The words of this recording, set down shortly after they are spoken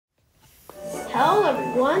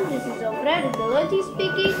everyone, this is Alfredo Galetti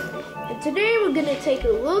speaking, and today we're going to take a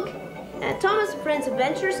look at Thomas and Friends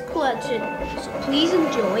Adventures collection, so please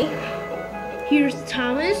enjoy. Here's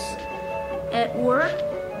Thomas, Edward,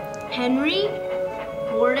 Henry,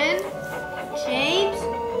 Gordon, James,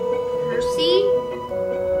 Percy,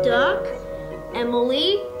 Duck,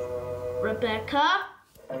 Emily, Rebecca,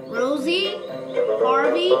 Rosie,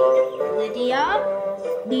 Harvey,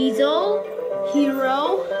 Lydia, Diesel,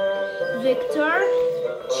 Hero, Victor,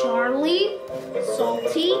 Charlie,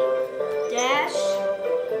 Salty, Dash,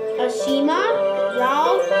 Ashima,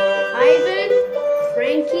 Ralph, Ivan,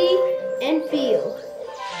 Frankie, and Phil.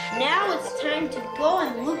 Now it's time to go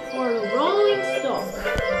and look for a rolling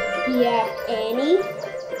stock. We have Annie,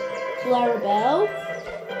 Clarabelle,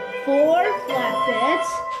 4 flatbeds,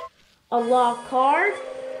 a log cart,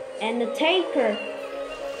 and a tanker,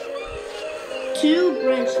 2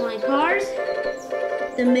 branch line cars,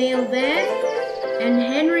 the mail van, and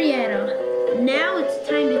Henrietta. Now it's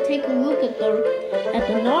time to take a look at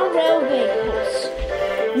the Norwell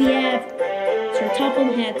vehicles. We have Sir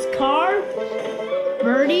Topham Hatt's car,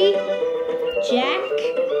 Bertie, Jack,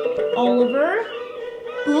 Oliver,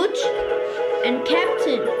 Butch, and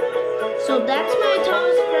Captain. So that's my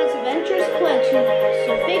Thomas and Friends Adventures collection.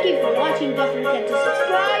 So thank you for watching. Don't forget to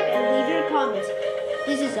subscribe and leave your comments.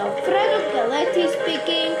 This is Alfredo Galetti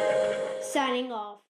speaking, signing off.